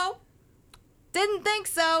 No, didn't think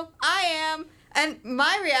so. I am. And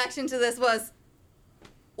my reaction to this was,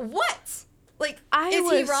 what? Like, is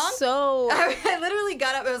he wrong? I literally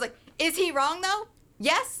got up and was like, is he wrong though?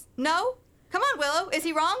 Yes? No? Come on, Willow. Is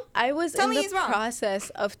he wrong? I was in the process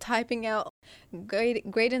of typing out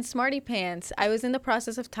Graydon Smarty Pants. I was in the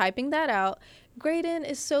process of typing that out. Graydon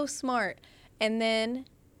is so smart. And then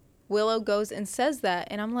Willow goes and says that.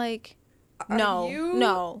 And I'm like, no. Are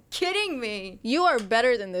you kidding me? You are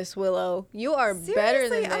better than this, Willow. You are better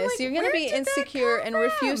than this. Like, you're going to be insecure and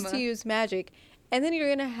refuse to use magic. And then you're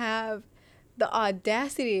going to have the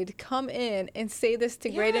audacity to come in and say this to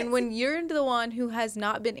Graydon when you're the one who has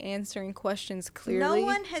not been answering questions clearly. No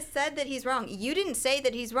one has said that he's wrong. You didn't say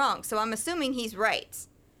that he's wrong, so I'm assuming he's right.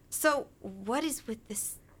 So what is with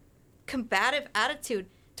this combative attitude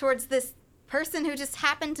towards this person who just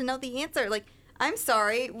happened to know the answer? Like, I'm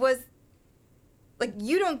sorry, like,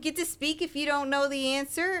 you don't get to speak if you don't know the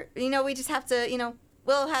answer. You know, we just have to, you know,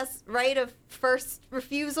 Willow has right of first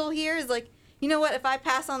refusal here. Is like, you know what, if I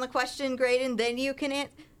pass on the question, Graydon, then you can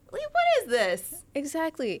answer. Like, what is this?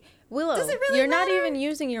 Exactly. Willow, Does it really you're matter? not even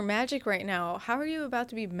using your magic right now. How are you about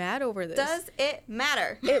to be mad over this? Does it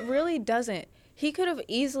matter? It really doesn't. He could have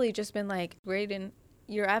easily just been like, Graydon,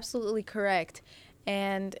 you're absolutely correct.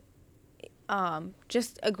 And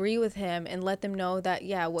just agree with him and let them know that,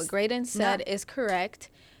 yeah, what Graydon said is correct.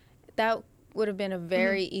 That would have been a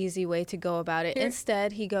very easy way to go about it.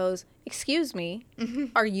 Instead, he goes, excuse me,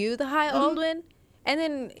 are you the High Aldwin? And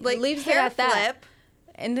then Like, leaves it hair at that. flip.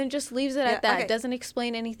 And then just leaves it at that. Okay. Doesn't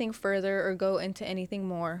explain anything further or go into anything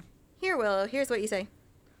more. Here, Willow, here's what you say.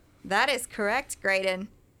 That is correct, Graydon.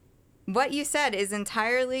 What you said is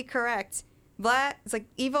entirely correct. It's like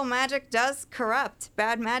evil magic does corrupt.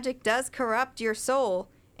 Bad magic does corrupt your soul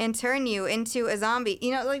and turn you into a zombie.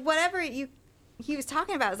 You know, like whatever he was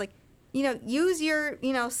talking about is like, you know, use your,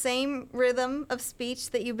 you know, same rhythm of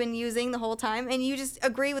speech that you've been using the whole time, and you just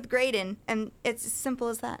agree with Graydon, and it's as simple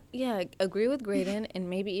as that. Yeah, agree with Graydon and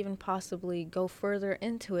maybe even possibly go further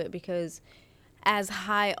into it because as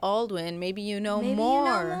High Aldwin, maybe you know more.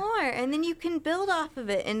 Maybe you know more, and then you can build off of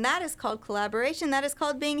it, and that is called collaboration. That is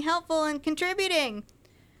called being helpful and contributing.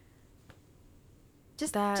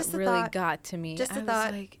 That just a really thought. got to me. Just a I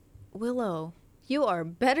thought. was like, Willow, you are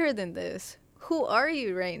better than this. Who are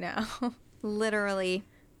you right now? Literally.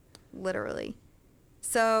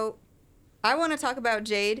 So, I want to talk about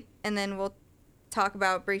Jade, and then we'll talk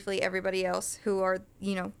about briefly everybody else who are,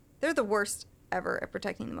 you know, they're the worst ever at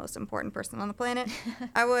protecting the most important person on the planet.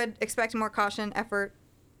 I would expect more caution, effort,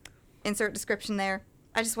 insert description there.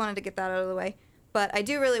 I just wanted to get that out of the way. But I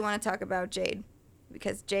do really want to talk about Jade,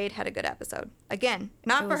 because Jade had a good episode. Again,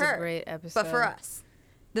 not for her, a great episode. but for us,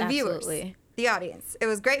 the viewers, the audience. It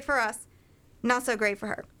was great for us, not so great for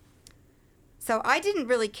her. So I didn't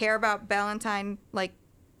really care about Valentine, like,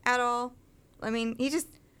 at all. I mean,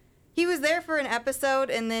 he was there for an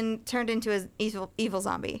episode and then turned into an evil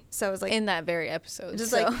zombie. So it was like, in that very episode.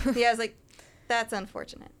 just like, yeah, I was like, that's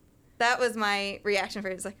unfortunate. That was my reaction for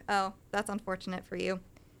it. It's like, oh, that's unfortunate for you.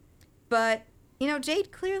 But, you know,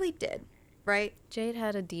 Jade clearly did, right? Jade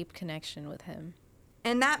had a deep connection with him.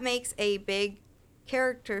 And that makes a big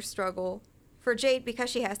character struggle for Jade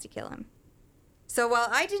because she has to kill him. So while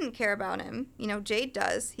I didn't care about him, you know, Jade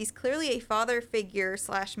does. He's clearly a father figure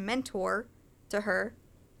 / mentor to her.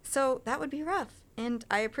 So that would be rough. And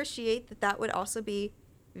I appreciate that that would also be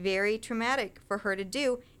very traumatic for her to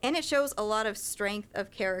do. And it shows a lot of strength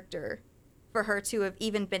of character for her to have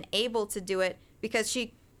even been able to do it. Because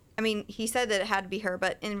he said that it had to be her.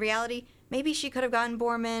 But in reality, maybe she could have gotten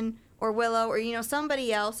Borman or Willow or, you know,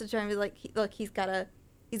 somebody else to try and be like, look, he's got to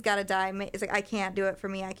die. It's like, I can't do it for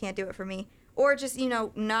me. Or just, you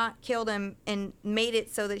know, not killed him and made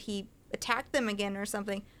it so that he attacked them again or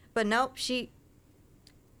something. But nope, she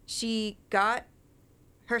got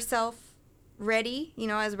herself ready, you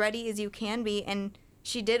know, as ready as you can be, and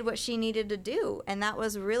she did what she needed to do, and that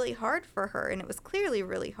was really hard for her, and it was clearly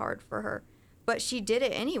really hard for her. But she did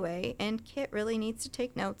it anyway, and Kit really needs to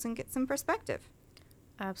take notes and get some perspective.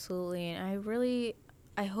 Absolutely, and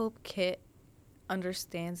I hope Kit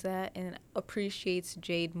understands that and appreciates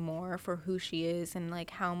Jade more for who she is and like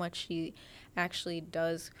how much she actually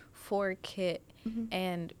does for Kit.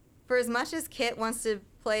 And for as much as Kit wants to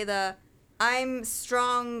play the I'm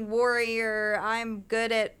strong warrior, I'm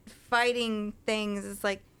good at fighting things, it's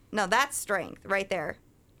like, no, that's strength right there.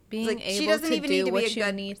 Being like, able she doesn't to even do need to what be a you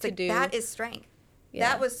good, need it's to like, do. that is strength. Yeah.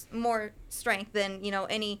 That was more strength than, you know,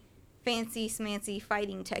 any fancy smancy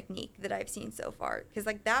fighting technique that I've seen so far, because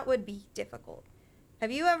like that would be difficult.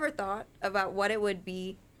 Have you ever thought about what it would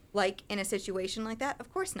be like in a situation like that?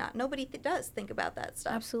 Of course not. Nobody does think about that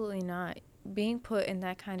stuff. Absolutely not. Being put in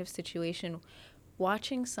that kind of situation,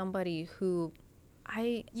 watching somebody who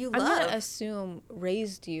I'm going to assume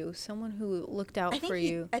raised you, someone who looked out for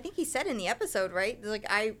you. I think he said in the episode, right? Like,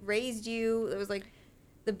 I raised you. It was like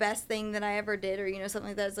the best thing that I ever did, or, you know, something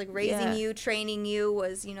like that. It's like raising you, training you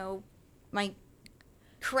was, you know, my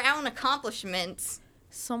crown accomplishment.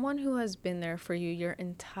 Someone who has been there for you your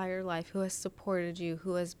entire life, who has supported you,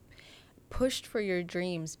 who has pushed for your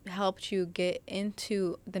dreams, helped you get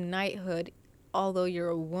into the knighthood, although you're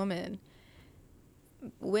a woman.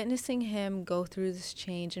 Witnessing him go through this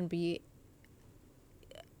change and be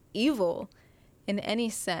evil in any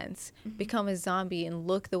sense, become a zombie and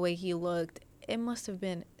look the way he looked. It must have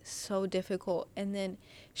been so difficult. And then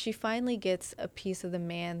she finally gets a piece of the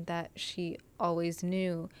man that she always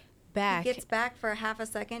knew back. He gets back for half a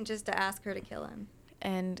second just to ask her to kill him.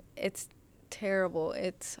 And it's terrible.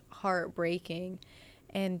 It's heartbreaking.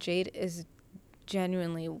 And Jade is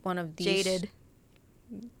genuinely one of these...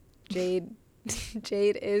 Jade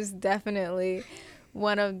is definitely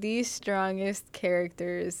one of the strongest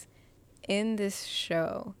characters in this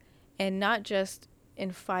show. And not just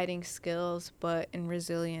in fighting skills, but in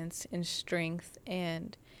resilience, in strength,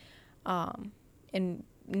 and in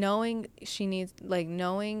knowing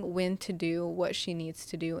knowing when to do what she needs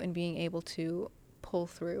to do and being able to pull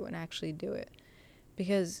through and actually do it.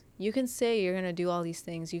 Because you can say you're going to do all these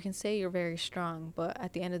things, you can say you're very strong, but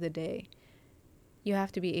at the end of the day, you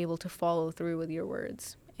have to be able to follow through with your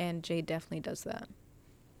words, and Jade definitely does that.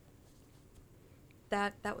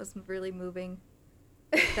 That was really moving.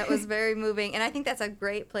 That was very moving, and I think that's a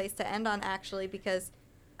great place to end on, actually, because,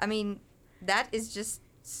 I mean, that is just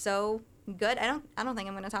so good. I don't think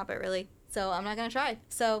I'm going to top it, really, so I'm not going to try.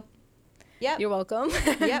 So, yep. You're welcome.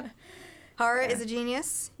 Yep. Hawraa is a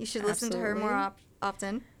genius. You should listen to her more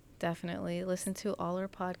often. Definitely. Listen to all our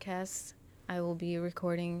podcasts. I will be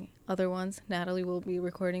recording other ones. Natalie will be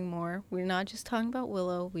recording more. We're not just talking about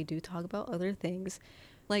Willow. We do talk about other things.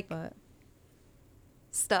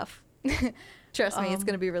 Stuff. Trust me, it's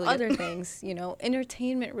going to be really good. Other things,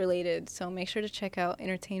 entertainment related. So make sure to check out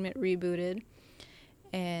Entertainment Rebooted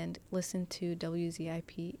and listen to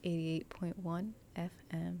WZIP 88.1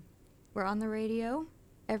 FM. We're on the radio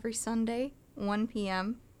every Sunday, 1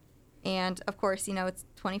 p.m. And, of course, it's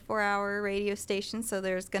a 24-hour radio station, so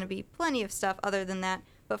there's going to be plenty of stuff other than that.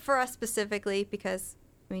 But for us specifically, because,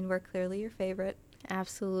 we're clearly your favorite.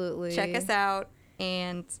 Absolutely. Check us out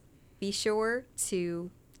and be sure to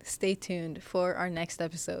stay tuned for our next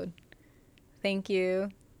episode. Thank you.